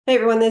Hey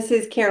everyone, this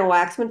is Karen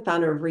Waksman,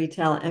 founder of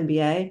Retail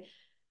MBA.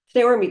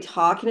 Today we're going to be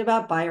talking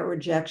about buyer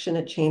rejection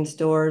at chain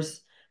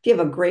stores. If you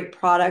have a great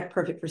product,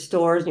 perfect for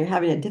stores, and you're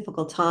having a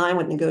difficult time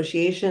with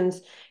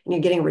negotiations and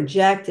you're getting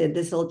rejected,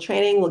 this little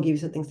training will give you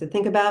some things to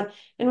think about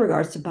in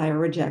regards to buyer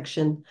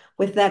rejection.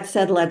 With that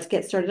said, let's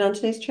get started on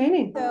today's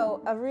training.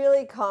 So a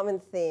really common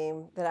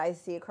theme that I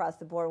see across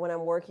the board when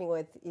I'm working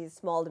with these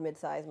small to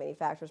mid-sized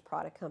manufacturers,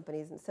 product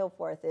companies, and so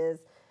forth is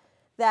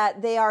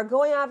that they are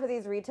going after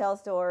these retail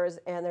stores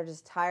and they're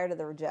just tired of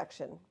the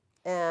rejection.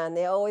 And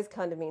they always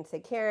come to me and say,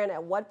 Karen,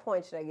 at what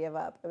point should I give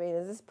up? I mean,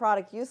 is this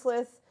product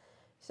useless?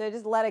 Should I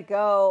just let it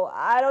go?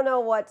 I don't know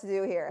what to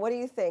do here. What do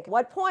you think?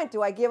 What point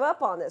do I give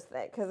up on this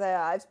thing? Because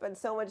I've spent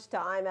so much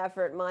time,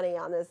 effort, money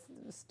on this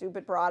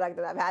stupid product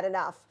that I've had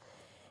enough.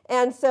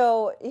 And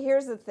so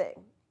here's the thing.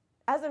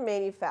 As a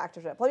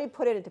manufacturer's rep, let me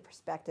put it into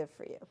perspective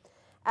for you.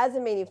 As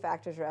a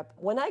manufacturer's rep,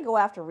 when I go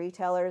after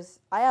retailers,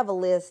 I have a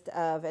list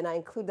of, and I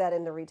include that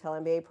in the Retail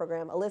MBA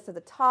program, a list of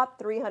the top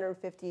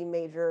 350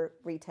 major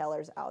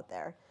retailers out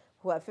there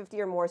who have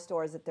 50 or more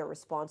stores that they're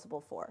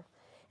responsible for.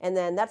 And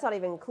then that's not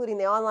even including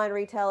the online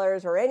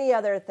retailers or any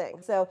other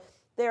thing. So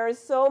there is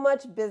so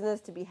much business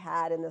to be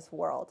had in this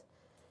world.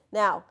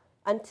 Now,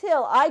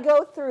 until I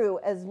go through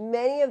as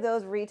many of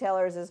those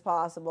retailers as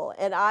possible,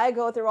 and I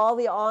go through all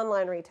the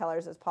online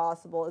retailers as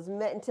possible,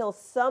 until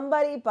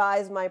somebody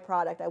buys my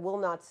product, I will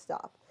not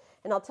stop.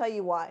 And I'll tell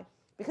you why.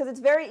 Because it's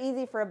very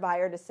easy for a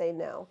buyer to say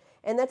no.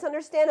 And that's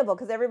understandable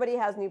because everybody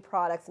has new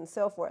products and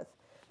so forth.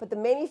 But the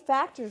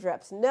manufacturer's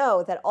reps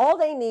know that all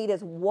they need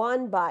is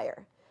one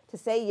buyer to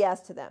say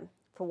yes to them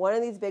for one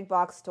of these big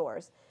box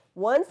stores.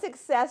 One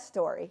success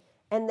story.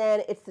 And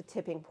then it's the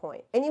tipping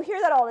point. And you hear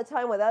that all the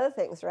time with other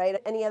things, right?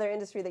 Any other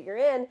industry that you're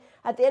in,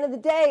 at the end of the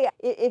day,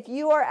 if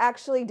you are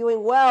actually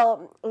doing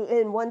well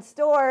in one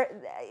store,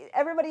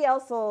 everybody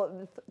else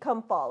will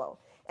come follow.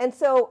 And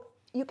so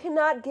you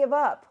cannot give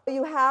up.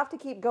 You have to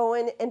keep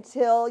going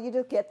until you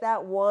just get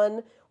that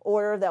one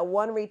order, that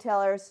one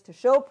retailer to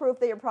show proof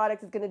that your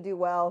product is going to do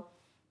well.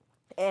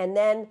 And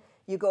then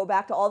you go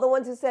back to all the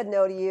ones who said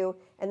no to you,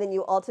 and then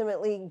you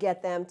ultimately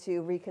get them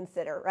to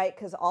reconsider, right?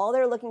 Because all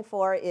they're looking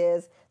for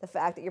is the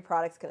fact that your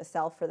product's going to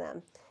sell for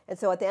them. And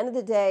so at the end of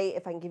the day,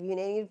 if I can give you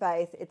any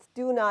advice, it's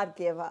do not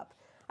give up.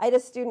 I had a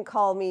student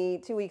call me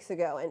 2 weeks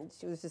ago, and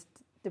she was just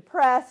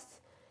depressed.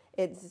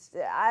 She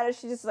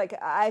just like,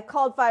 I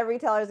called 5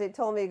 retailers, they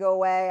told me to go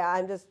away.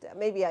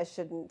 Maybe I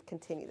shouldn't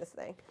continue this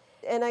thing.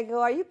 And I go,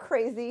 are you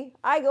crazy?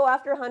 I go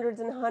after hundreds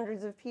and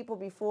hundreds of people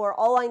before.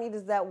 All I need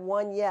is that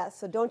one yes.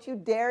 So don't you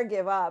dare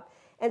give up.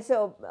 And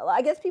so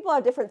I guess people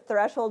have different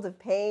thresholds of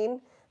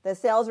pain. The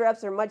sales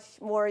reps are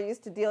much more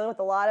used to dealing with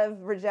a lot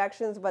of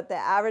rejections, but the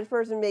average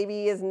person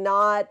maybe is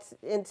not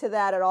into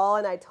that at all.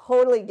 And I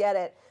totally get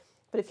it.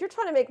 But if you're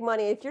trying to make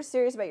money, if you're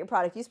serious about your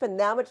product, you spend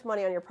that much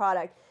money on your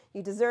product,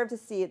 you deserve to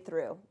see it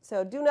through.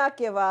 So do not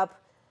give up.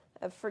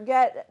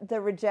 Forget the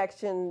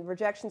rejection.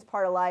 Rejection's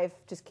part of life.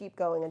 Just keep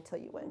going until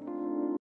you win.